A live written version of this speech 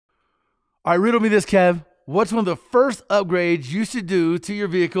All right, riddle me this, Kev. What's one of the first upgrades you should do to your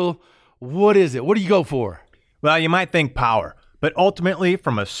vehicle? What is it? What do you go for? Well, you might think power, but ultimately,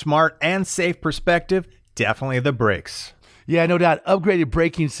 from a smart and safe perspective, definitely the brakes. Yeah, no doubt. Upgraded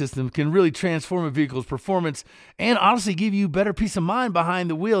braking system can really transform a vehicle's performance and honestly give you better peace of mind behind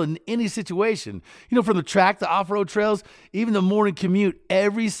the wheel in any situation. You know, from the track to off-road trails, even the morning commute,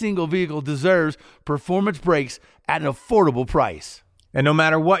 every single vehicle deserves performance brakes at an affordable price. And no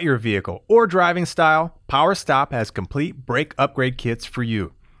matter what your vehicle or driving style, PowerStop has complete brake upgrade kits for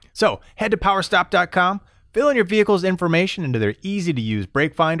you. So head to PowerStop.com, fill in your vehicle's information into their easy-to-use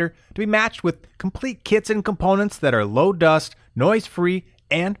brake finder to be matched with complete kits and components that are low dust, noise-free,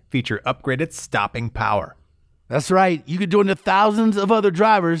 and feature upgraded stopping power. That's right. You could join the thousands of other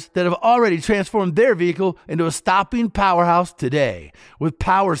drivers that have already transformed their vehicle into a stopping powerhouse today with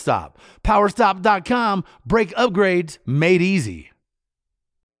PowerStop. PowerStop.com, brake upgrades made easy.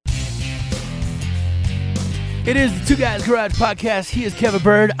 It is the Two Guys Garage Podcast. He is Kevin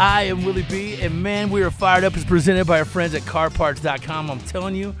Bird. I am Willie B. And man, we are fired up. It's presented by our friends at CarParts.com. I'm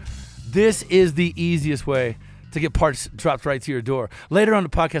telling you, this is the easiest way to get parts dropped right to your door. Later on the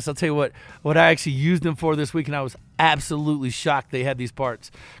podcast, I'll tell you what I actually used them for this week, and I was absolutely shocked they had these parts.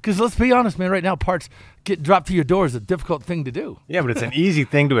 Because let's be honest, man, right now, parts get dropped to your door is a difficult thing to do. Yeah, but it's an easy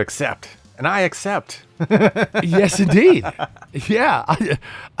thing to accept. And I accept. Yes, indeed. Yeah,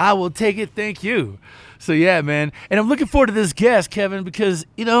 I will take it. Thank you. So, yeah, man. And I'm looking forward to this guest, Kevin, because,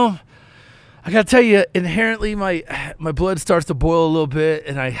 you know, I got to tell you, inherently my blood starts to boil a little bit.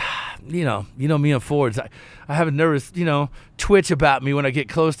 And I, you know me and Fords, I have a nervous, twitch about me when I get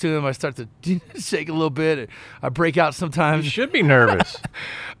close to him. I start to shake a little bit. I break out sometimes. You should be nervous.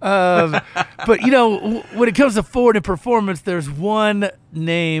 But, when it comes to Ford and performance, there's one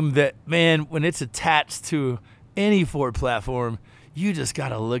name that, man, when it's attached to any Ford platform, you just got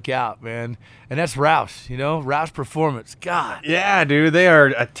to look out, man. And that's Roush, Roush Performance. God. Yeah, dude. They are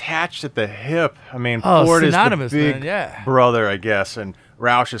attached at the hip. I mean, Ford is the big brother, I guess. And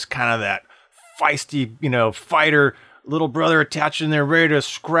Roush is kind of that feisty, fighter, little brother attached in there, ready to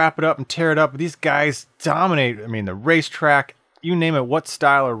scrap it up and tear it up. These guys dominate. I mean, the racetrack, you name it, what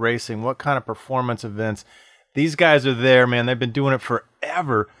style of racing, what kind of performance events. These guys are there, man. They've been doing it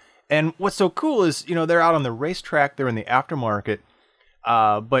forever. And what's so cool is, they're out on the racetrack. They're in the aftermarket.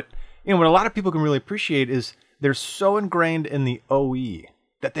 But what a lot of people can really appreciate is they're so ingrained in the OE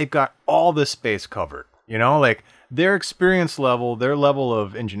that they've got all this space covered, like their experience level, their level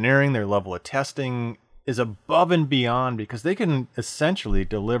of engineering, their level of testing is above and beyond because they can essentially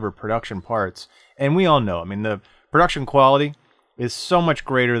deliver production parts. And we all know, the production quality is so much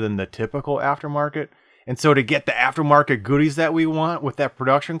greater than the typical aftermarket. And so to get the aftermarket goodies that we want with that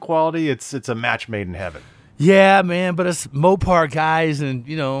production quality, it's a match made in heaven. Yeah, man, but us Mopar guys and,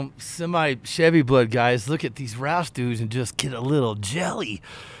 semi-Chevy blood guys look at these Roush dudes and just get a little jelly.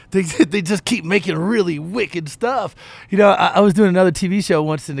 They just keep making really wicked stuff. I was doing another TV show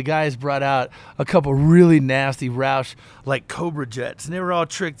once, and the guys brought out a couple really nasty Roush, like Cobra jets, and they were all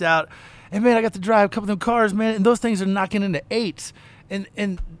tricked out. And, man, I got to drive a couple of them cars, man, and those things are knocking into eights. And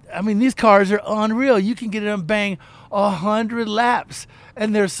these cars are unreal. You can get them bang 100 laps,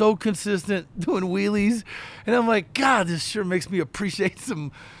 and they're so consistent doing wheelies. And I'm like, God, this sure makes me appreciate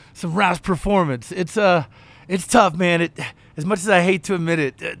some Roush Performance. It's tough, man. As much as I hate to admit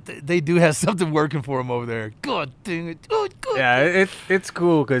it, they do have something working for them over there. God dang it. Oh, God. Yeah, it's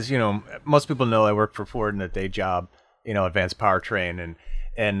cool because, most people know I work for Ford in a day job, Advanced Powertrain,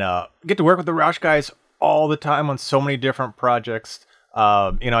 and get to work with the Roush guys all the time on so many different projects.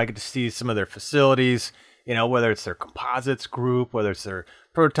 I get to see some of their facilities, whether it's their composites group, whether it's their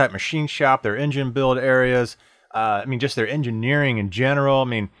prototype machine shop, their engine build areas, just their engineering in general.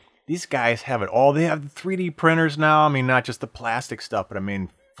 These guys have it all. They have 3D printers now. Not just the plastic stuff, but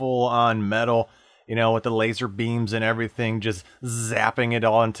full on metal, with the laser beams and everything, just zapping it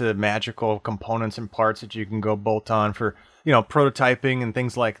all into magical components and parts that you can go bolt on for, prototyping and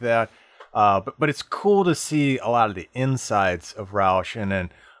things like that. But it's cool to see a lot of the insides of Roush, and then,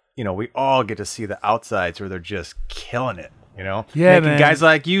 we all get to see the outsides where they're just killing it, Yeah, making man. guys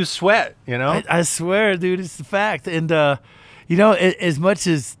like you sweat, I swear, dude, it's the fact. And, as much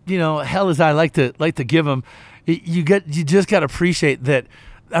as, hell as I like to give them, you just got to appreciate that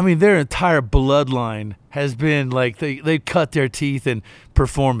I mean, their entire bloodline has been like they cut their teeth in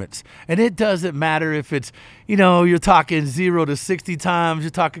performance. And it doesn't matter if it's, you're talking 0 to 60 times,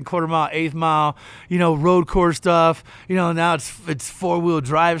 you're talking quarter mile, eighth mile, road course stuff, now it's 4-wheel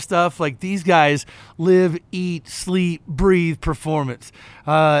drive stuff. Like, these guys live, eat, sleep, breathe performance.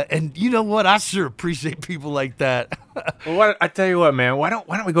 And you know what? I sure appreciate people like that. Well, I tell you what, man, why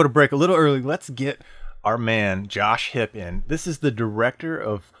don't we go to break a little early? Let's get our man Josh Hipp in. This is the director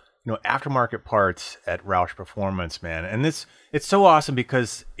of aftermarket parts at Roush Performance, man. And it's so awesome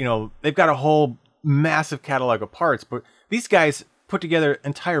because they've got a whole massive catalog of parts, but these guys put together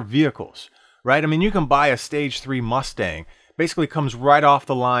entire vehicles, right? I mean, you can buy a Stage 3 Mustang, basically comes right off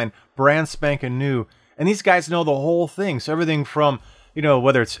the line, brand spanking new, and these guys know the whole thing. So everything from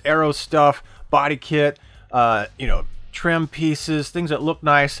whether it's aero stuff, body kit, trim pieces, things that look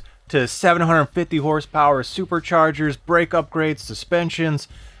nice, to 750 horsepower superchargers, brake upgrades, suspensions.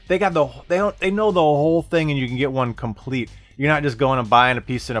 They know the whole thing, and you can get one complete. You're not just going and buying a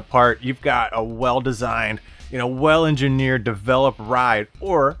piece and a part. You've got a well-designed, well-engineered, developed ride,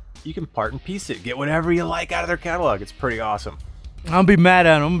 or you can part and piece it. Get whatever you like out of their catalog. It's pretty awesome. I'll be mad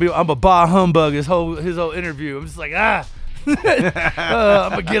at him. I'm a bah humbug his whole interview. I'm just like, I'm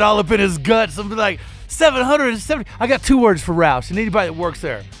gonna get all up in his guts. I'm like, 770. I got 2 words for Roush and anybody that works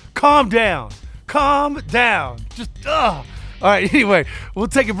there. Calm down. Just, All right, anyway, we'll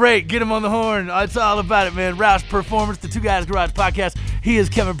take a break. Get him on the horn. It's all about it, man. Roush Performance, the Two Guys Garage podcast. He is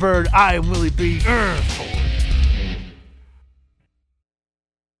Kevin Bird. I am Willie B.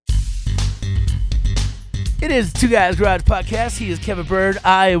 It is Two Guys Garage podcast. He is Kevin Bird.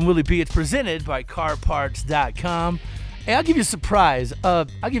 I am Willie B. It's presented by CarParts.com. Hey, I'll give you a surprise. I'll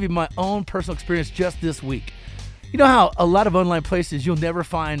give you my own personal experience just this week. You know how a lot of online places you'll never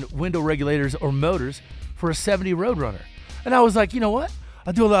find window regulators or motors for a 70 Roadrunner? And I was like, you know what?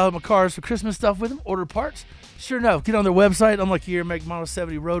 I do a lot of my cars for Christmas stuff with them, order parts. Sure enough, get on their website. I'm like, year, make, model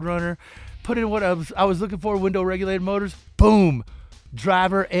 70 Roadrunner. Put in what I was looking for, window regulated motors. Boom.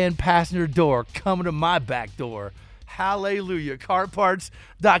 Driver and passenger door coming to my back door. Hallelujah.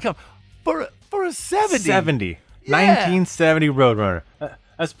 CarParts.com. For a 70. Yeah. 1970 Roadrunner.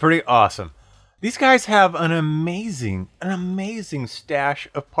 That's pretty awesome. These guys have an amazing stash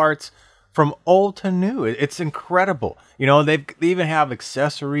of parts from old to new. It's incredible. They even have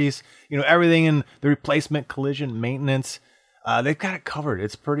accessories, everything in the replacement, collision, maintenance. They've got it covered.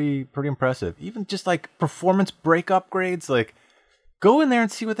 It's pretty impressive. Even just like performance brake upgrades, like go in there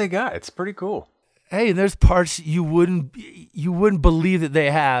and see what they got. It's pretty cool. Hey, and there's parts you wouldn't believe that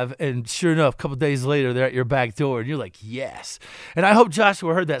they have, and sure enough, a couple days later, they're at your back door, and you're like, yes. And I hope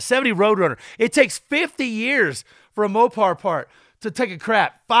Joshua heard that. 70 Roadrunner. It takes 50 years for a Mopar part to take a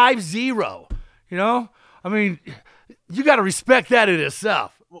crap. 50. I mean, you got to respect that in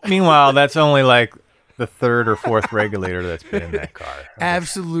itself. Meanwhile, that's only like the 3rd or 4th regulator that's been in that car.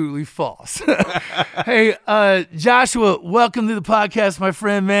 Absolutely false. Hey, Joshua, welcome to the podcast, my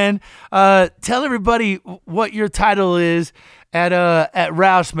friend, man. Tell everybody what your title is at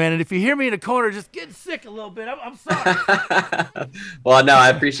Roush, man. And if you hear me in the corner just getting sick a little bit, I'm sorry. Well, no, I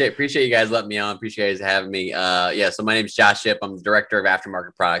appreciate you guys letting me on. Appreciate you guys having me. So my name is Josh Hipp. I'm the director of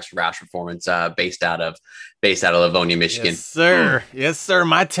aftermarket products for Roush Performance, based out of Livonia, Michigan. Yes, sir.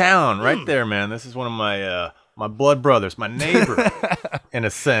 My town, right there, man. This is one of my my blood brothers, my neighbor, in a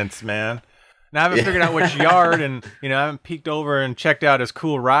sense, man. Now I haven't figured out which yard, and I haven't peeked over and checked out his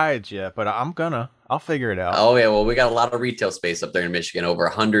cool rides yet, but I'll figure it out. Oh yeah, well, we got a lot of retail space up there in Michigan, over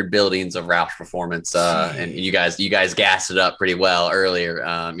 100 buildings of Roush Performance, and you guys gassed it up pretty well earlier.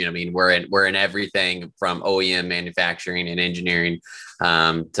 We're in everything from OEM manufacturing and engineering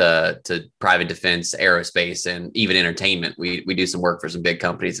to private defense, aerospace, and even entertainment. We do some work for some big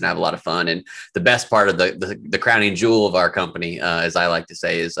companies and have a lot of fun. And the best part of the crowning jewel of our company, as I like to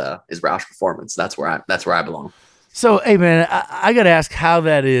say, is Roush Performance. That's where I belong. So, hey, man, I got to ask how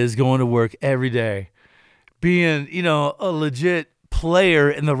that is going to work every day, being, a legit player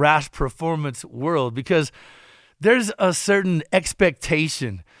in the Roush Performance world, because there's a certain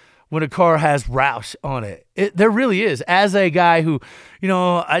expectation when a car has Roush on it. There really is. As a guy who,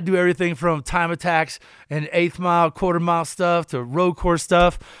 I do everything from time attacks and eighth mile, quarter mile stuff to road course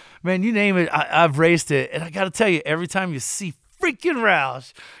stuff. Man, you name it, I've raced it. And I got to tell you, every time you see freaking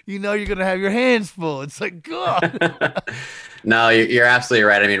Roush, you're going to have your hands full. It's like, God. No, you're absolutely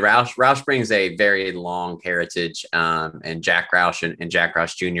right. I mean, Roush brings a very long heritage, and Jack Roush and Jack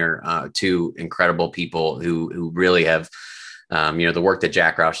Roush Jr., two incredible people who really have, the work that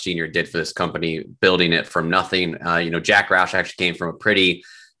Jack Roush Sr. did for this company, building it from nothing. Jack Roush actually came from a pretty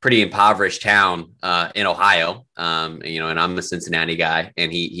pretty impoverished town in Ohio. And I'm a Cincinnati guy,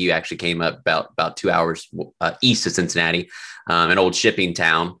 and he actually came up about 2 hours east of Cincinnati, an old shipping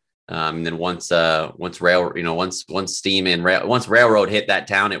town. And then once railroad hit that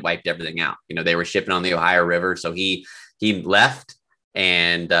town, it wiped everything out. They were shipping on the Ohio River, so he left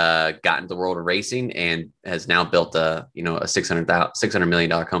and got into the world of racing and has now built a $600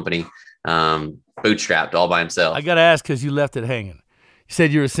 million company, bootstrapped all by himself. I gotta ask, because you left it hanging. You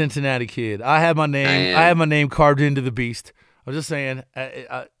said you're a Cincinnati kid. I have my name carved into the beast. I'm just saying.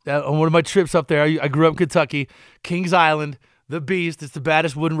 On one of my trips up there, I grew up in Kentucky, Kings Island. The Beast. It's the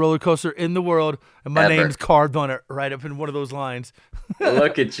baddest wooden roller coaster in the world, and my name's carved on it right up in one of those lines.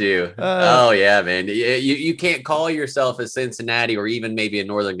 Look at you. Oh, yeah, man. You can't call yourself a Cincinnati or even maybe a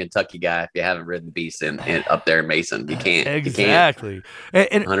Northern Kentucky guy if you haven't ridden the Beast up there in Mason. You can't. Exactly. You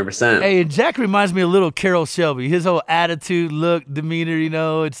can't. 100%. Hey, and Jack reminds me a little Carroll Shelby. His whole attitude, look,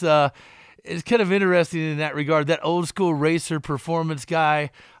 demeanor, it's kind of interesting in that regard. That old school racer performance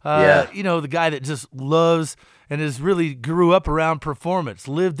guy, the guy that just loves and has really grew up around performance,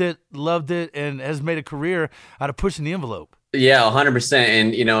 lived it, loved it, and has made a career out of pushing the envelope. Yeah,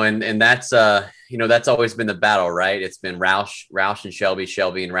 100%. And that's, that's always been the battle, right? It's been Roush and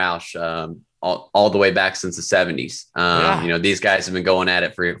Shelby and Roush all the way back since the 70s. These guys have been going at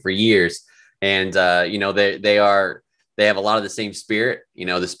it for years. And, they have a lot of the same spirit,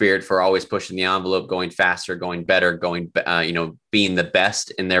 the spirit for always pushing the envelope, going faster, going better, being the best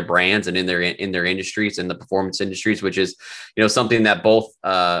in their brands and in their industries, in the performance industries, which is, something that both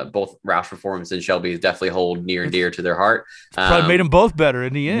Roush Performance and Shelby definitely hold near and dear to their heart. Probably made them both better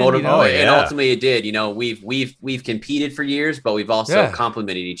in the end. And ultimately it did. We've competed for years, but we've also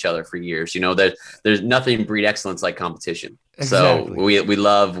complimented each other for years. There's nothing breed excellence like competition. Exactly. So we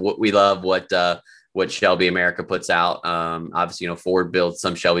love what Shelby America puts out. Obviously, Ford builds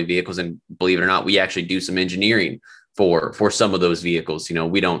some Shelby vehicles, and believe it or not, we actually do some engineering for some of those vehicles.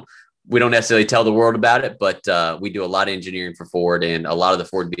 We don't necessarily tell the world about it, but we do a lot of engineering for Ford, and a lot of the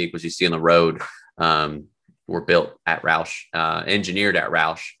Ford vehicles you see on the road were built at Roush, engineered at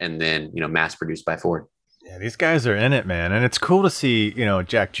Roush, and then, mass produced by Ford. Yeah, these guys are in it, man. And it's cool to see,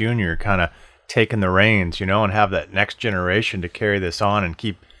 Jack Jr. kind of taking the reins, and have that next generation to carry this on and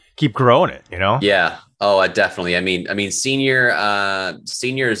keep growing it, Yeah. Oh, definitely. I mean, Senior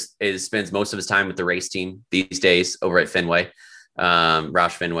spends most of his time with the race team these days over at Fenway,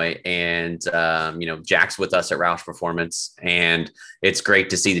 Roush Fenway. And, Jack's with us at Roush Performance, and it's great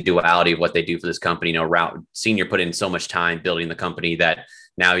to see the duality of what they do for this company. Senior put in so much time building the company that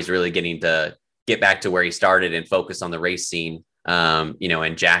now he's really getting to get back to where he started and focus on the race scene.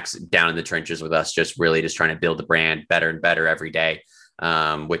 And Jack's down in the trenches with us, just trying to build the brand better and better every day.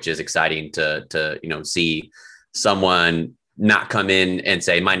 Which is exciting to see someone not come in and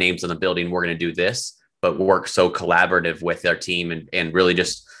say, my name's on the building, we're going to do this, but work so collaborative with their team and really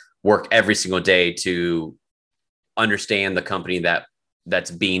just work every single day to understand the company that's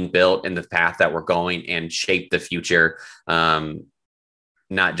being built and the path that we're going, and shape the future.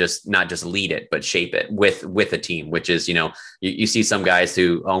 Not just lead it, but shape it with a team, which is, you see some guys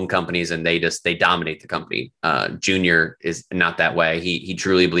who own companies and they dominate the company. Junior is not that way. He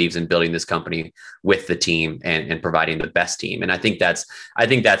truly believes in building this company with the team and providing the best team. And I think that's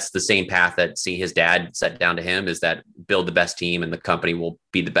the same path that his dad set down to him, is that build the best team and the company will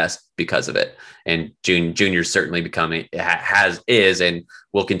be the best because of it. And Junior's certainly becoming, is, and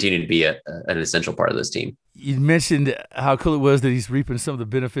will continue to be an essential part of this team. You mentioned how cool it was that he's reaping some of the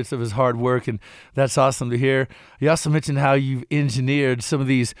benefits of his hard work, and that's awesome to hear. You also mentioned how you've engineered some of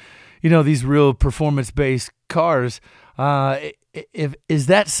these, these real performance-based cars. Is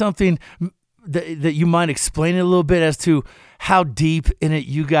that something that you might explain a little bit as to how deep in it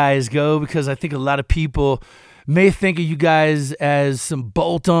you guys go? Because I think a lot of people may think of you guys as some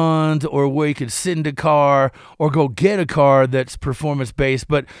bolt-ons, or where you could sit in a car or go get a car that's performance-based.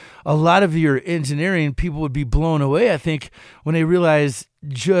 But a lot of your engineering, people would be blown away, I think, when they realize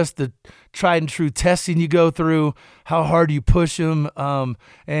just the tried and true testing you go through, how hard you push them,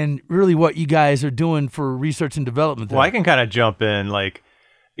 and really what you guys are doing for research and development there. Well, I can kind of jump in.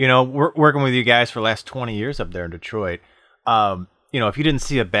 We're working with you guys for the last 20 years up there in Detroit. If you didn't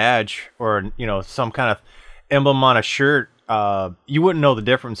see a badge or, some kind of emblem on a shirt, you wouldn't know the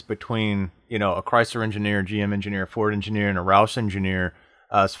difference between, a Chrysler engineer, GM engineer, Ford engineer, and a Roush engineer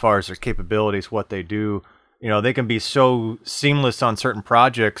as far as their capabilities, what they do. They can be so seamless on certain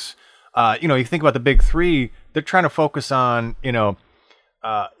projects. You think about the big three, they're trying to focus on, trying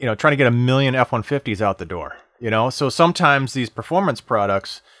to get 1 million F-150s out the door, So sometimes these performance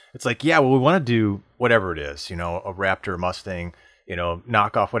products, it's like, we want to do whatever it is, a Raptor, Mustang,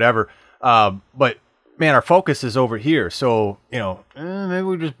 knock off whatever. But man, our focus is over here. So, maybe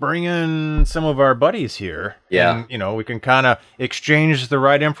we just bring in some of our buddies here. Yeah. And, we can kind of exchange the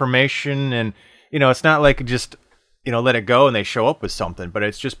right information. And, it's not like just, let it go and they show up with something, but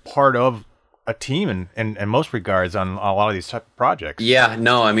it's just part of a team in most regards on a lot of these type of projects. Yeah,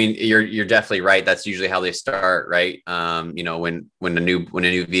 no, I mean, you're definitely right. That's usually how they start, right? When a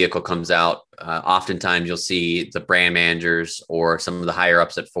new vehicle comes out, oftentimes you'll see the brand managers or some of the higher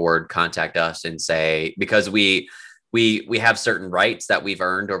ups at Ford contact us and say, because we have certain rights that we've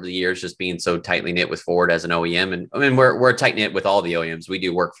earned over the years, just being so tightly knit with Ford as an OEM. And I mean, we're tight knit with all the OEMs. We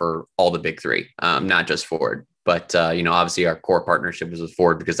do work for all the big three, not just Ford. But, obviously our core partnership is with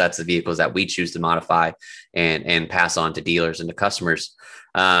Ford because that's the vehicles that we choose to modify and pass on to dealers and to customers.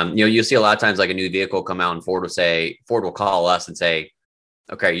 You'll see a lot of times like a new vehicle come out and Ford will call us and say,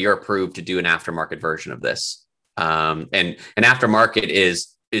 okay, you're approved to do an aftermarket version of this. And an aftermarket is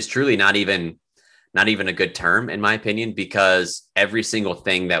truly not even a good term, in my opinion, because every single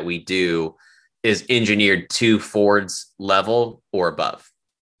thing that we do is engineered to Ford's level or above.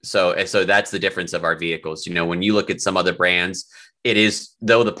 So that's the difference of our vehicles. When you look at some other brands, it is,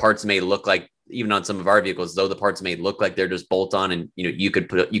 though the parts may look like, even on some of our vehicles, though the parts may look like they're just bolt on and, you could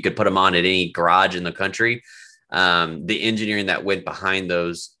put them on at any garage in the country. The engineering that went behind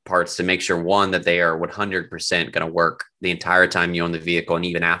those parts to make sure, one, that they are 100% going to work the entire time you own the vehicle and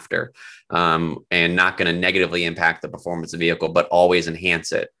even after, and not going to negatively impact the performance of the vehicle, but always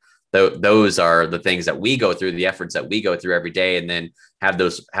enhance it. Those are the things that we go through, the efforts that we go through every day, and then have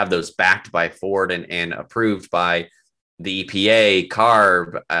those backed by Ford and approved by the EPA,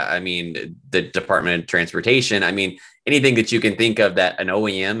 CARB. The Department of Transportation. Anything that you can think of that an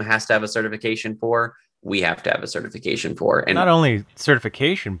OEM has to have a certification for, we have to have a certification for. And not only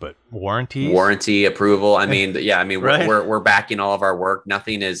certification, but warranty approval. Right. We're backing all of our work.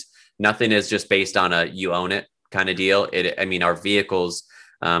 Nothing is just based on a you own it kind of deal. Our vehicles.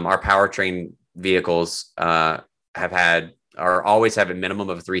 Our powertrain vehicles always have a minimum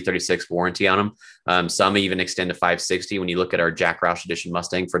of a 336 warranty on them. Some even extend to 560. When you look at our Jack Roush Edition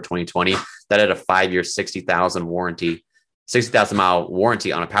Mustang for 2020, that had a 5-year, 60,000 mile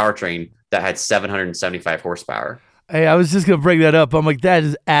warranty on a powertrain that had 775 horsepower. Hey, I was just going to bring that up. I'm like, that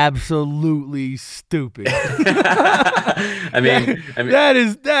is absolutely stupid.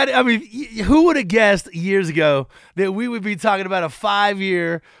 Who would have guessed years ago that we would be talking about a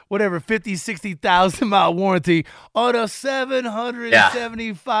 5-year, 50, 60,000 mile warranty on a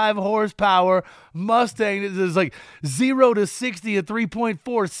 775 horsepower Mustang that is like 0 to 60 in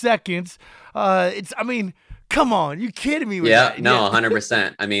 3.4 seconds. Come on, you kidding me? Yeah, no,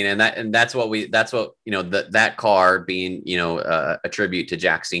 100%. That's what that car being, a tribute to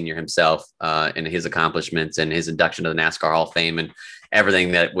Jack Sr. himself and his accomplishments and his induction to the NASCAR Hall of Fame and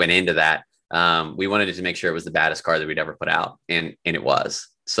everything that went into that. We wanted to make sure it was the baddest car that we'd ever put out, and it was.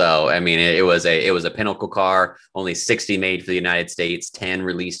 So, it was a pinnacle car, only 60 made for the United States, 10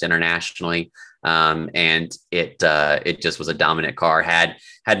 released internationally. And it just was a dominant car, had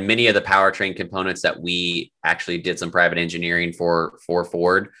many of the powertrain components that we actually did some private engineering for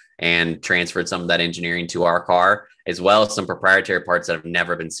Ford and transferred some of that engineering to our car, as well as some proprietary parts that have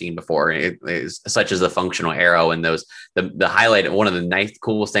never been seen before, such as the functional aero and the highlight. One of the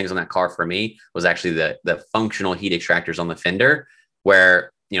coolest things on that car for me was actually the functional heat extractors on the fender,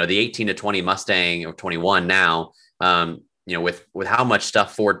 where, the 18 to 20 Mustang, or 21 now, with how much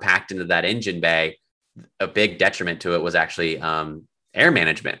stuff Ford packed into that engine bay, a big detriment to it was actually air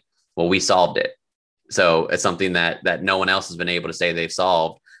management. Well, we solved it. So it's something that no one else has been able to say they've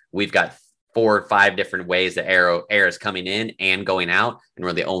solved. We've got 4 or 5 different ways that air is coming in and going out, and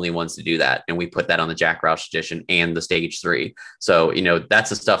we're the only ones to do that. And we put that on the Jack Roush Edition and the Stage 3. So, that's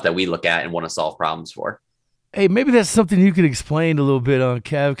the stuff that we look at and want to solve problems for. Hey, maybe that's something you could explain a little bit on,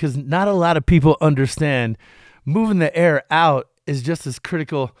 Kev, because not a lot of people understand moving the air out is just as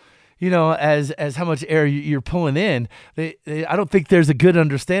critical, as how much air you're pulling in. I don't think there's a good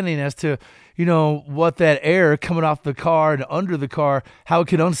understanding as to, what that air coming off the car and under the car, how it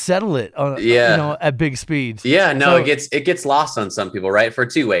can unsettle it at big speeds. Yeah, no, it gets lost on some people, right? For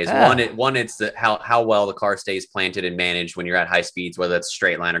 2 ways. Yeah. One, it's how well the car stays planted and managed when you're at high speeds, whether it's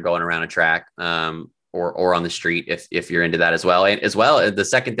straight line or going around a track, or on the street, if you're into that as well. And as well, the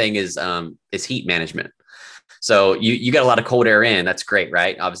second thing is heat management. So you got a lot of cold air in, that's great,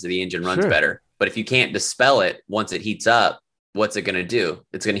 right? Obviously the engine runs better, but if you can't dispel it once it heats up, what's it going to do?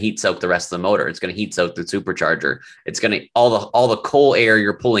 It's going to heat soak the rest of the motor. It's going to heat soak the supercharger. It's going to, all the cold air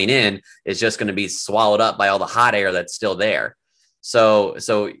you're pulling in is just going to be swallowed up by all the hot air that's still there. So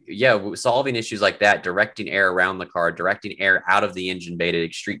yeah, solving issues like that, directing air around the car, directing air out of the engine bay to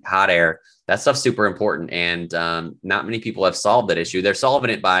extract hot air, that stuff's super important. And not many people have solved that issue. They're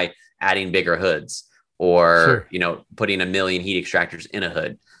solving it by adding bigger hoods or, putting a million heat extractors in a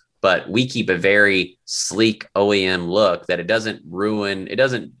hood. But we keep a very sleek OEM look that it doesn't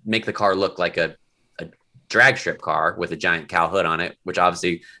make the car look like a drag strip car with a giant cow hood on it, which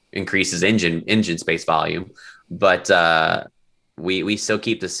obviously increases engine space volume. But we still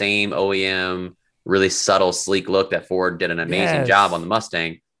keep the same OEM, really subtle, sleek look that Ford did an amazing job on the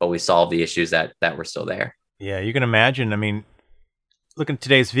Mustang, but we solved the issues that were still there. Yeah, you can imagine. I mean, look at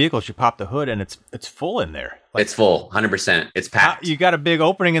today's vehicles. You pop the hood and it's full in there. It's full, 100%. It's packed. You got a big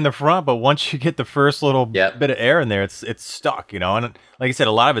opening in the front, but once you get the first little bit of air in there, it's stuck. And like I said,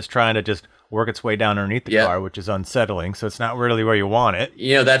 a lot of it's trying to just work its way down underneath the car, which is unsettling. So it's not really where you want it.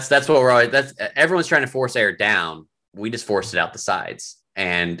 That's what everyone's trying to force air down. We just forced it out the sides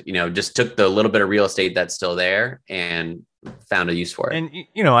and, just took the little bit of real estate that's still there and found a use for it. And,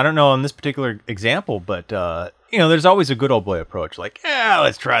 I don't know in this particular example, but, there's always a good old boy approach. Like,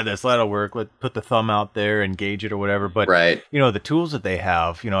 let's try this. That'll work. Let's put the thumb out there and gauge it or whatever. But, the tools that they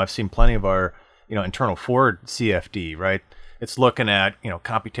have, I've seen plenty of our, internal Ford CFD, right? It's looking at,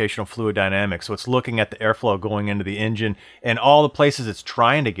 computational fluid dynamics. So it's looking at the airflow going into the engine and all the places it's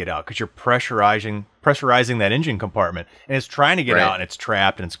trying to get out because you're pressurizing that engine compartment and it's trying to get out and it's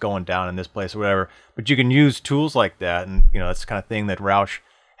trapped and it's going down in this place or whatever. But you can use tools like that. And, that's the kind of thing that Roush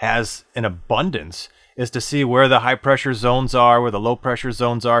has in abundance, is to see where the high pressure zones are, where the low pressure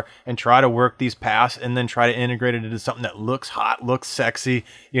zones are, and try to work these paths and then try to integrate it into something that looks hot, looks sexy,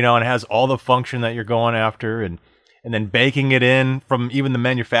 and has all the function that you're going after. And then baking it in from even the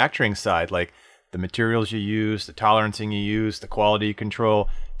manufacturing side, like the materials you use, the tolerancing you use, the quality control,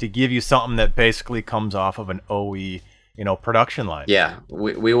 to give you something that basically comes off of an OE, production line. Yeah,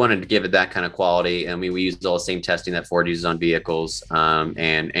 we wanted to give it that kind of quality. I mean, we used all the same testing that Ford uses on vehicles,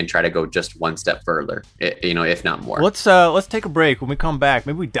 and try to go just one step further, if not more. Let's take a break. When we come back,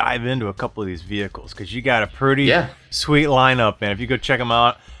 maybe we dive into a couple of these vehicles because you got a pretty sweet lineup, man. If you go check them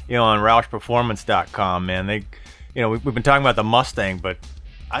out, on RoushPerformance.com, man, we've been talking about the Mustang, but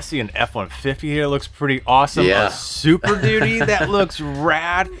I see an F-150 here that looks pretty awesome. Yeah. A Super Duty that looks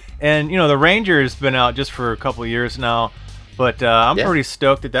rad. And, the Ranger has been out just for a couple of years now. But I'm pretty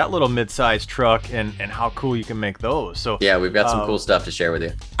stoked at that little mid-sized truck and how cool you can make those. So yeah, we've got some cool stuff to share with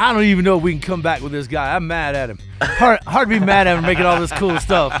you. I don't even know if we can come back with this guy. I'm mad at him. Hard to be mad at him making all this cool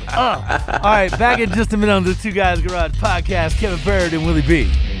stuff. All right, back in just a minute on the Two Guys Garage podcast. Kevin Bird and Willie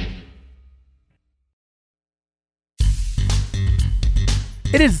B.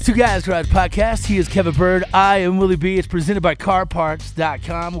 It is the Two Guys Garage podcast. He is Kevin Bird. I am Willie B. It's presented by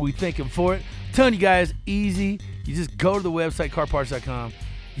CarParts.com. We thank him for it. I'm telling you guys, easy. You just go to the website, CarParts.com.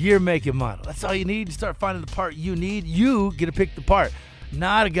 Year, make, and model. That's all you need. You start finding the part you need. You get to pick the part,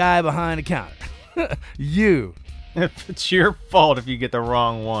 not a guy behind the counter. You. It's your fault if you get the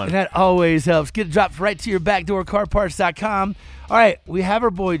wrong one. And that always helps. Get it dropped right to your back door, CarParts.com. All right, we have our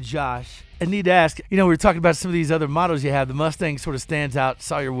boy Josh. I need to ask, we were talking about some of these other models you have. The Mustang sort of stands out.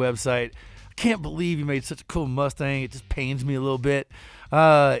 Saw your website. I can't believe you made such a cool Mustang. It just pains me a little bit.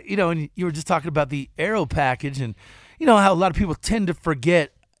 And you were just talking about the aero package and, how a lot of people tend to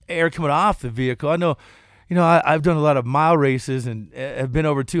forget air coming off the vehicle. I know, I've done a lot of mile races and have been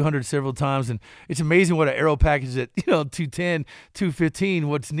over 200 several times, and it's amazing what an aero package at, 210, 215,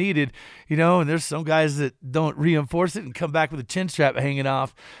 what's needed, and there's some guys that don't reinforce it and come back with a chin strap hanging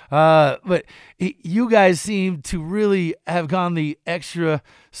off. But you guys seem to really have gone the extra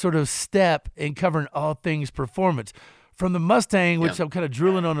sort of step in covering all things performance. From the Mustang, which I'm kind of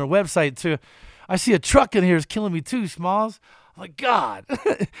drooling on their website, to I see a truck in here is killing me too, Smalls. I'm like, God,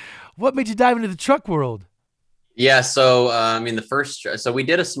 what made you dive into the truck world? Yeah, so so we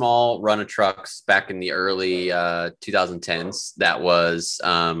did a small run of trucks back in the early 2010s. That was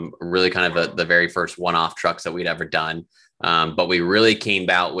really kind of the very first one-off trucks that we'd ever done. But we really came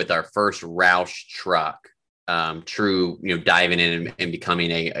out with our first Roush truck, true, diving in and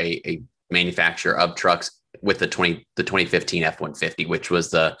becoming a manufacturer of trucks with the 2015 F-150, which was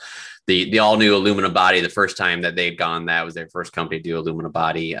the all new aluminum body. The first time that they'd gone, that was their first company to do aluminum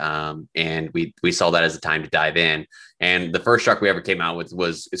body. And we saw that as a time to dive in. And the first truck we ever came out with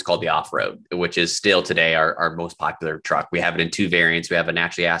it's called the Off-Road, which is still today our most popular truck. We have it in two variants. We have a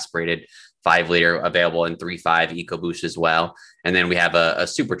naturally aspirated 5-liter available in 3.5 EcoBoost as well. And then we have a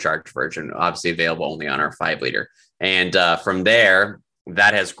supercharged version, obviously available only on our 5-liter. And from there,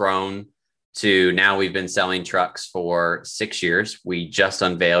 that has grown to now we've been selling trucks for 6 years. We just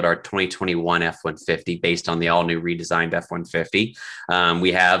unveiled our 2021 F-150 based on the all new redesigned F-150.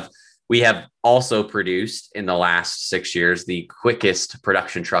 We have also produced in the last 6 years the quickest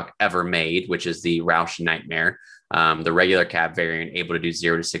production truck ever made, which is the Roush Nightmare. The regular cab variant able to do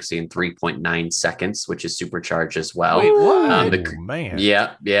 0 to 60 in 3.9 seconds, which is supercharged as well. Wait, what? Man.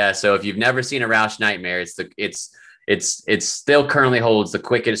 Yeah. So if you've never seen a Roush Nightmare, it still currently holds the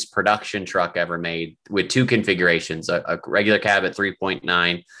quickest production truck ever made with 2 configurations, a regular cab at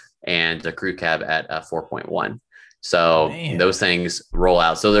 3.9 and a crew cab at 4.1. So those things roll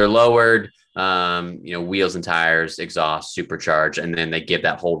out. So they're lowered, wheels and tires, exhaust, supercharged, and then they give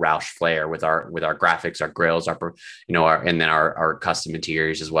that whole Roush flair with our graphics, our grills, our custom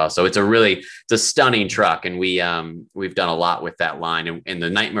interiors as well. So it's a stunning truck, and we've done a lot with that line, and the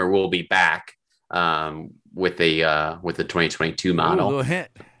Nightmare will be back with the 2022 model.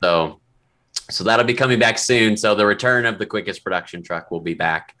 Ooh, so that'll be coming back soon. So the return of the quickest production truck will be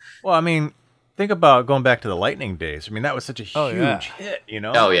back. Well, I mean, think about going back to the Lightning days. I mean, that was such a huge hit,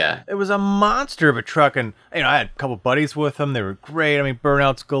 Oh, yeah. It was a monster of a truck. And, I had a couple buddies with them. They were great. I mean,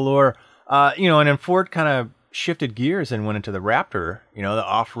 burnouts galore. And then Ford kind of shifted gears and went into the Raptor, the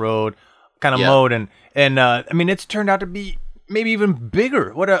off-road kind of mode. And it's turned out to be maybe even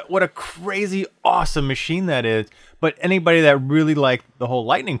bigger. What a crazy, awesome machine that is. But anybody that really liked the whole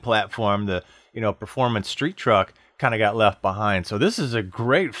Lightning platform, the, performance street truck, kind of got left behind. So this is a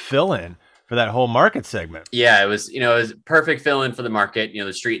great fill-in for that whole market segment. Yeah, it was perfect fill-in for the market.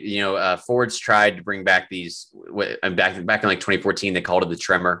 The street, Ford's tried to bring back these back in like 2014, they called it the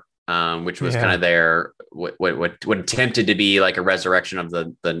Tremor, which was kind of their what attempted to be like a resurrection of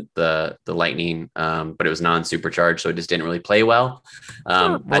the Lightning, but it was non-supercharged, so it just didn't really play well.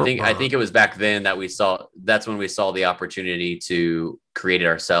 I think it was back then that that's when we saw the opportunity to create it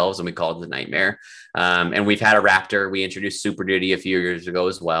ourselves, and we called it the Nightmare. And we've had a Raptor. We introduced Super Duty a few years ago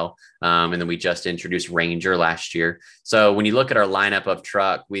as well. And then we just introduced Ranger last year. So when you look at our lineup of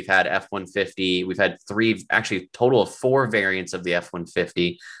truck, we've had F-150. We've had total of 4 variants of the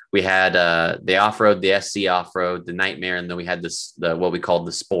F-150. We had the off-road, the SC off-road, the Nightmare, and then we had what we called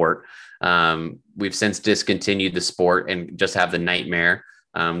the Sport. We've since discontinued the Sport and just have the Nightmare.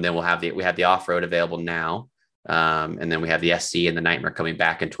 Then we have the off-road available now. And then we have the SC and the Nightmare coming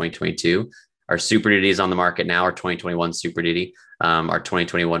back in 2022. Our Super Duty is on the market now, our 2021 Super Duty, our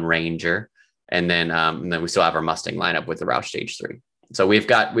 2021 Ranger, and then we still have our Mustang lineup with the Roush Stage 3. So we've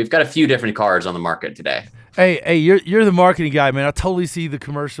got a few different cars on the market today. Hey, you're the marketing guy, man. I totally see the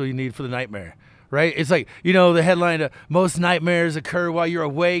commercial you need for the Nightmare. Right? It's like, the headline, most nightmares occur while you're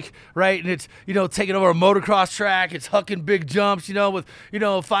awake, right? And it's, taking over a motocross track. It's hucking big jumps, with,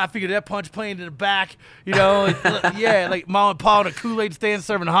 5-figure death punch playing in the back, like Mom and Pa in a Kool-Aid stand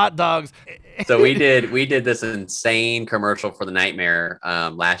serving hot dogs. So we did this insane commercial for the Nightmare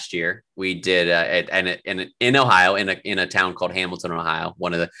last year. We did in Ohio, in a town called Hamilton, Ohio.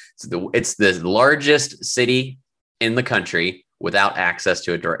 It's the largest city in the country without access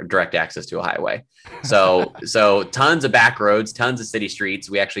to a direct access to a highway. So tons of back roads, tons of city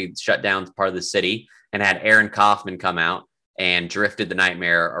streets. We actually shut down part of the city and had Aaron Kaufman come out and drifted the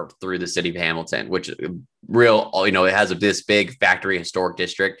Nightmare through the city of Hamilton, which it has this big factory historic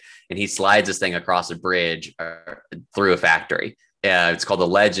district, and he slides this thing across a bridge through a factory. It's called The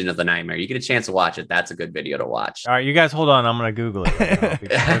Legend of the Nightmare. You get a chance to watch it. That's a good video to watch. All right, you guys hold on. I'm going to Google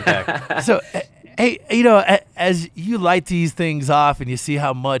it. So, hey, as you light these things off and you see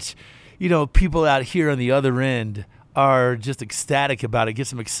how much, people out here on the other end are just ecstatic about it, gets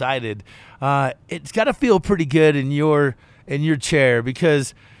them excited. It's got to feel pretty good in your chair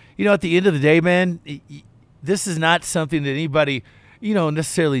because, at the end of the day, man, this is not something that anybody,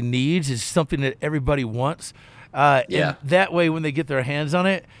 necessarily needs. It's something that everybody wants. And that way, when they get their hands on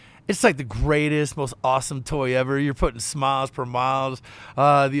it, it's like the greatest, most awesome toy ever. You're putting smiles per miles.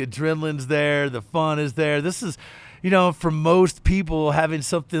 The adrenaline's there. The fun is there. This is, for most people, having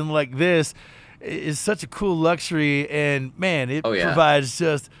something like this is such a cool luxury. And, man, it provides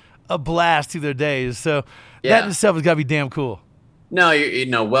just a blast to their days. So that in itself has got to be damn cool.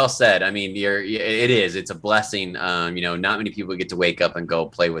 No, well said. I mean, it is. It's a blessing. Not many people get to wake up and go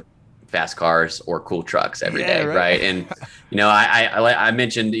play with fast cars or cool trucks every day, right? And I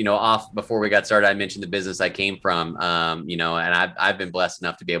mentioned, off before we got started, I mentioned the business I came from, and I've been blessed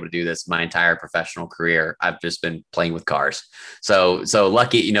enough to be able to do this my entire professional career. I've just been playing with cars, so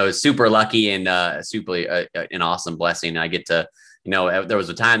lucky, super lucky and super an awesome blessing. I get to, there was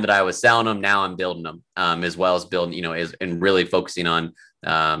a time that I was selling them. Now I'm building them, as well as building, and really focusing on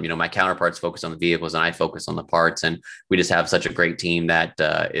My counterparts focus on the vehicles and I focus on the parts, and we just have such a great team that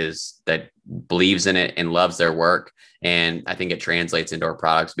believes in it and loves their work. And I think it translates into our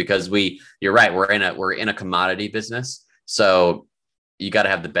products because you're right. We're in a commodity business. So you got to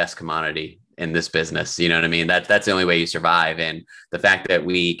have the best commodity in this business. You know what I mean? That's the only way you survive. And the fact that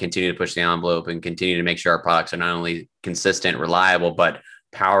we continue to push the envelope and continue to make sure our products are not only consistent, reliable, but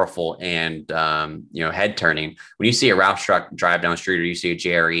powerful and, head turning. When you see a Roush truck drive down the street or you see a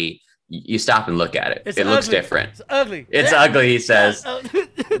JRE, you stop and look at it. It looks different. It's ugly. It's ugly, he says.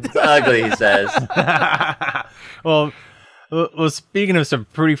 It's ugly, he says. Well, speaking of some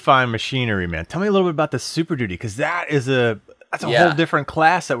pretty fine machinery, man, tell me a little bit about the Super Duty, because that's a whole different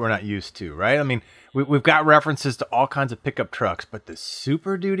class that we're not used to, right? I mean, we've got references to all kinds of pickup trucks, but the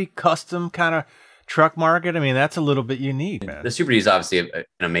Super Duty custom kind of truck market, I mean, that's a little bit unique, man. The Super Duty is obviously an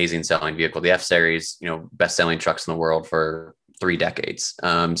amazing selling vehicle. The F Series, best selling trucks in the world for 3 decades.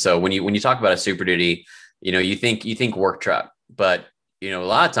 So when you talk about a Super Duty, you think work truck, but a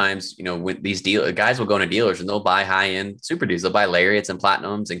lot of times, when these guys will go into dealers and they'll buy high-end Super Duties, they'll buy Lariats and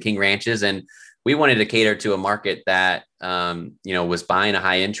Platinums and King Ranches. And we wanted to cater to a market that, was buying a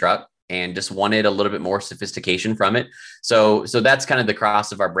high-end truck and just wanted a little bit more sophistication from it. So that's kind of the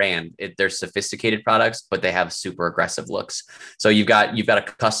cross of our brand. They're sophisticated products, but they have super aggressive looks. So you've got a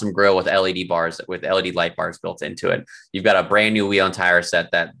custom grille with LED bars, with LED light bars built into it. You've got a brand new wheel and tire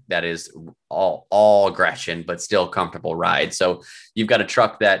set that is all aggression, but still comfortable ride. So you've got a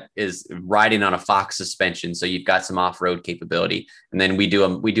truck that is riding on a Fox suspension. So you've got some off-road capability. And then we do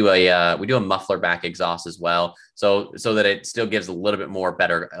a muffler back exhaust as well. So that it still gives a little bit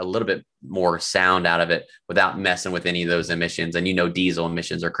more sound out of it without messing with any of those emissions. And diesel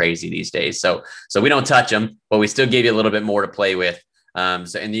emissions are crazy these days. So we don't touch them, but we still give you a little bit more to play with.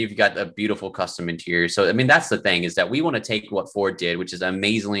 And you've got a beautiful custom interior. So, I mean, that's the thing, is that we want to take what Ford did, which is an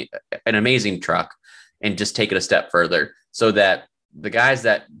amazing truck, and just take it a step further so that the guys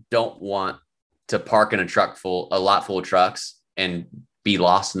that don't want to park in a lot full of trucks and be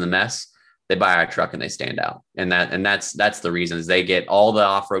lost in the mess, they buy our truck and they stand out. And that's the reason, is they get all the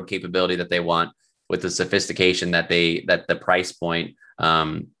off-road capability that they want with the sophistication that the price point,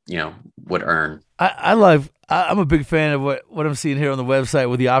 would earn. I'm a big fan of what I'm seeing here on the website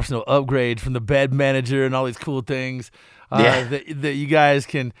with the optional upgrade from the bed manager and all these cool things that you guys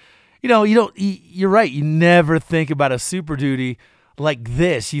can, you're right. You never think about a Super Duty like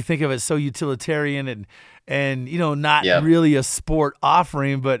this. You think of it so utilitarian and not really a sport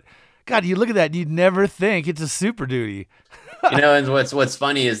offering, but God, you look at that and you'd never think it's a Super Duty. And what's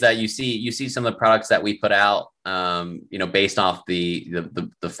funny is that you see some of the products that we put out, based off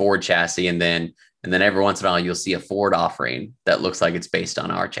the Ford chassis, and then every once in a while you'll see a Ford offering that looks like it's based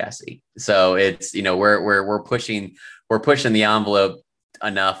on our chassis. So it's, we're pushing the envelope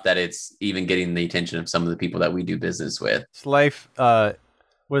enough that it's even getting the attention of some of the people that we do business with. It's life. What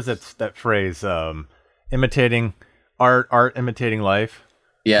is that phrase? Imitating art imitating life.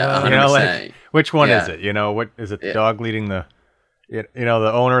 Yeah. 100%. Which one is it? What is it? The dog leading the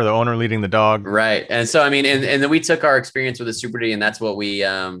owner leading the dog. Right. And so, I mean, and then we took our experience with the Super Duty, and that's what we,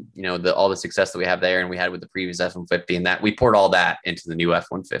 all the success that we have there and we had with the previous F-150, and that we poured all that into the new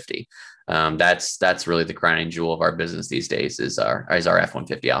F-150. That's really the crowning jewel of our business these days is our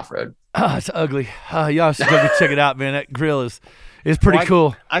F-150 off-road. Oh, it's ugly. Y'all should go check it out, man. That grill is pretty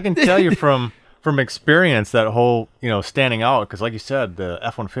cool. I can tell you from experience that whole, standing out, because like you said, the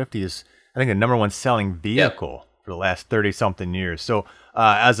F-150 is, I think, the number one selling vehicle for the last 30 something years. So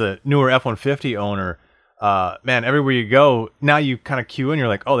as a newer F-150 owner, man, everywhere you go, now you kind of cue in, you're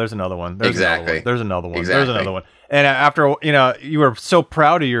like, oh, there's another one. There's another one. And after, you were so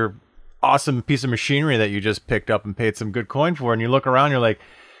proud of your awesome piece of machinery that you just picked up and paid some good coin for, and you look around, you're like,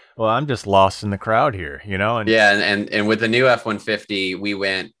 well, I'm just lost in the crowd here, And and with the new F-150,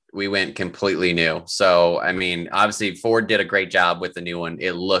 we went completely new. So, I mean, obviously Ford did a great job with the new one.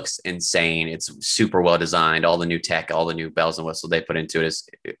 It looks insane. It's super well designed. All the new tech, all the new bells and whistles they put into it is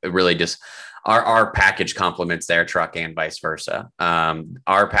really just our package complements their truck and vice versa.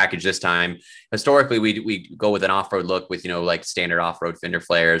 Our package this time, historically, we go with an off-road look with, like standard off-road fender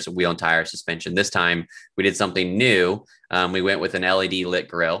flares, wheel and tire suspension. This time we did something new. We went with an LED lit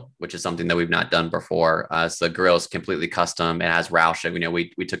grill, which is something that we've not done before. So the grill is completely custom. It has Roush.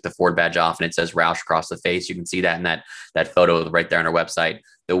 We took the Ford badge off and it says Roush across the face. You can see that in that photo right there on our website.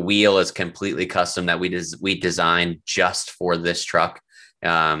 The wheel is completely custom that we designed just for this truck.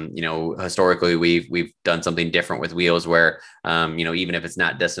 Historically we've done something different with wheels where, even if it's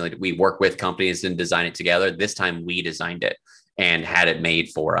not necessarily, we work with companies and design it together. This time we designed it. and had it made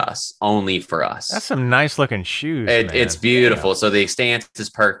for us, only for us. That's some nice looking shoes. It's beautiful. Yeah. So the stance is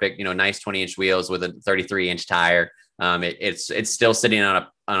perfect. Nice 20-inch wheels with a 33-inch tire. It's still sitting on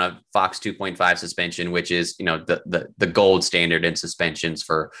a Fox 2.5 suspension, which is the gold standard in suspensions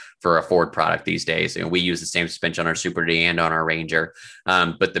for a Ford product these days. We use the same suspension on our Super D and on our Ranger.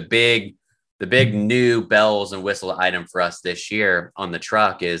 But the big new bells and whistle item for us this year on the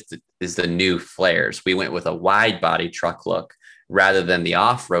truck is the new flares. We went with a wide body truck look rather than the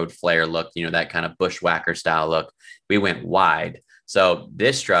off-road flare look, that kind of bushwhacker style look. We went wide. So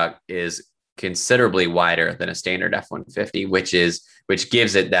this truck is considerably wider than a standard F-150, which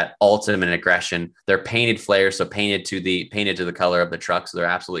gives it that ultimate aggression. They're painted flares, so painted to the color of the truck, so they're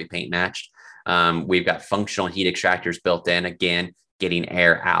absolutely paint matched. We've got functional heat extractors built in, again, getting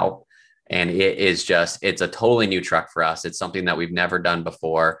air out. And it's a totally new truck for us. It's something that we've never done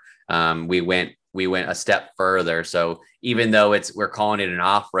before. We went a step further. So even though we're calling it an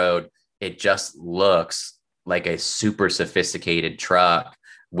off-road, it just looks like a super sophisticated truck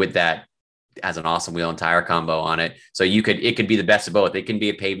with that as an awesome wheel and tire combo on it. So it could be the best of both. It can be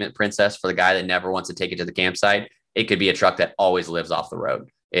a pavement princess for the guy that never wants to take it to the campsite. It could be a truck that always lives off the road.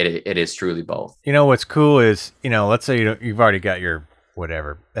 It is truly both. What's cool is, let's say you've already got your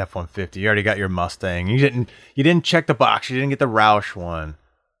whatever F-150, you already got your Mustang. You didn't check the box. You didn't get the Roush one.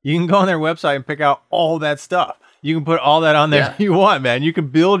 You can go on their website and pick out all that stuff. You can put all that on there if you want, man. You can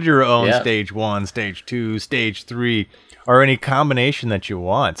build your own stage 1, stage 2, stage 3, or any combination that you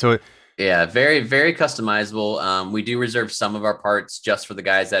want. So yeah, very, very customizable. We do reserve some of our parts just for the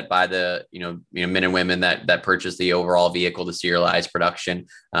guys that buy the, men and women that purchase the overall vehicle to serialize production.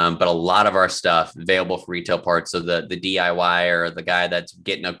 But a lot of our stuff available for retail parts. So the DIY or the guy that's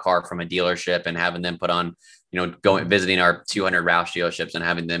getting a car from a dealership and having them put on, visiting our 200 Roush dealerships and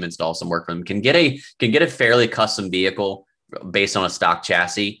having them install some work for them can get a fairly custom vehicle based on a stock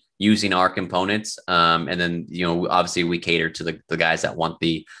chassis using our components. And then, obviously we cater to the guys that want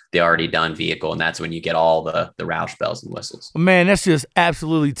the already done vehicle. And that's when you get all the Roush bells and whistles. Man, that's just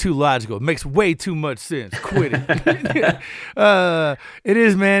absolutely too logical. It makes way too much sense. Quit it. It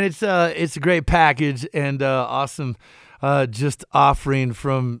is, man. It's a great package and awesome just offering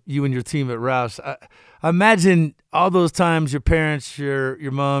from you and your team at Roush. I imagine all those times your parents, your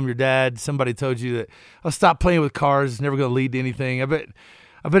mom, your dad, somebody told you that, stop playing with cars. It's never going to lead to anything. I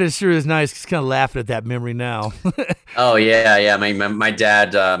bet it sure is nice. Just kind of laughing at that memory now. Oh yeah. My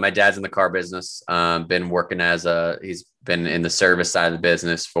dad's in the car business. Been working he's been in the service side of the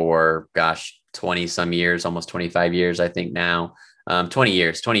business for 20 some years, almost 25 years, I think now. 20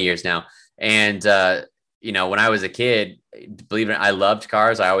 years now. And when I was a kid, believe it or not, I loved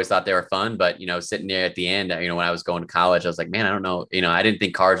cars. I always thought they were fun, but sitting there at the end, when I was going to college, I was like, man, I don't know. I didn't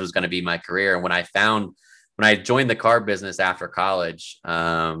think cars was going to be my career. And when I joined the car business after college,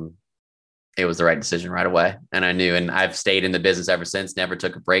 it was the right decision right away. And I knew, and I've stayed in the business ever since, never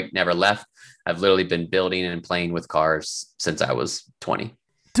took a break, never left. I've literally been building and playing with cars since I was 20.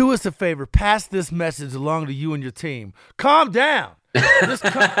 Do us a favor, pass this message along to you and your team. Calm down.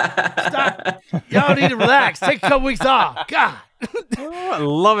 Stop. Y'all need to relax. Take a couple weeks off. God. I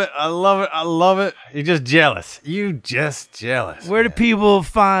love it. You're just jealous. Where do people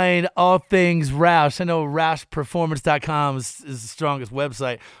find all things Roush? I know RoushPerformance.com is the strongest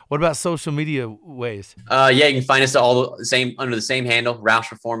website. What about social media ways? You can find us all under the same handle, Roush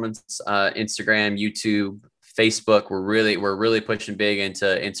Performance, Instagram, YouTube, Facebook. We're really pushing big into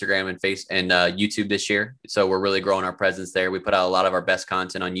Instagram and YouTube this year. So we're really growing our presence there. We put out a lot of our best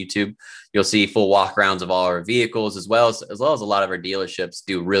content on YouTube. You'll see full walkarounds of all our vehicles, as well as a lot of our dealerships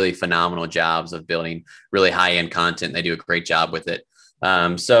do really phenomenal jobs of building really high-end content. They do a great job with it.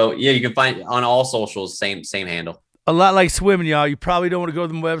 You can find on all socials, same handle. A lot like swimming, y'all. You probably don't want to go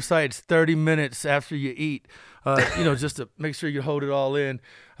to the website. It's 30 minutes after you eat. Just to make sure you hold it all in.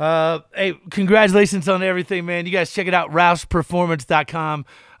 Hey, congratulations on everything, man. You guys check it out, RoushPerformance.com.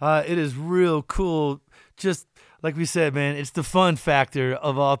 It is real cool. Just like we said, man, it's the fun factor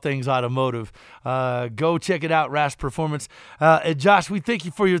of all things automotive. Go check it out, Roush Performance. And Josh, we thank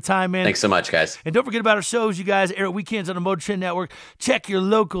you for your time, man. Thanks so much, guys. And don't forget about our shows. You guys air at weekends on the Motor Trend Network. Check your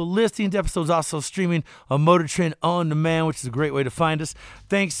local listings. Episodes also streaming on Motor Trend On Demand, which is a great way to find us.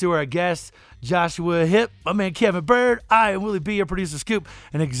 Thanks to our guests, Joshua Hipp, my man Kevin Bird, I am Willie B, your producer Scoop,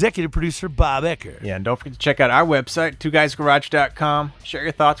 and executive producer Bob Ecker. Yeah, and don't forget to check out our website, twoguysgarage.com. Share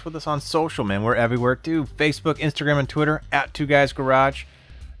your thoughts with us on social, man. We're everywhere too. Facebook, Instagram, and Twitter at Two Guys Garage.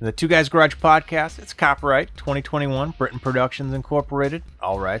 And the Two Guys Garage podcast, it's copyright 2021, Britain Productions Incorporated.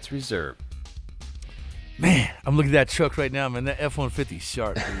 All rights reserved. Man, I'm looking at that truck right now, man. That F-150 is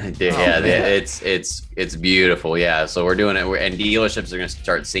sharp. It's beautiful. Yeah, so we're doing it, and dealerships are going to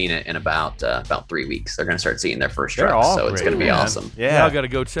start seeing it in about 3 weeks. They're going to start seeing their first trucks, so it's going to be awesome. Yeah, I got to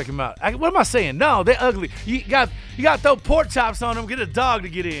go check them out. What am I saying? No, they're ugly. You got to throw pork chops on them. Get a dog to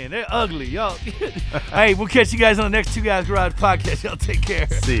get in. They're ugly, y'all. Hey, we'll catch you guys on the next Two Guys Garage podcast. Y'all take care.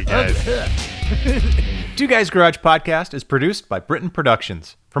 See you guys. Two Guys Garage podcast is produced by Britain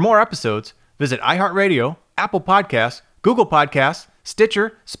Productions. For more episodes, visit iHeartRadio, Apple Podcasts, Google Podcasts,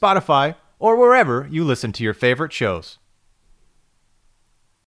 Stitcher, Spotify, or wherever you listen to your favorite shows.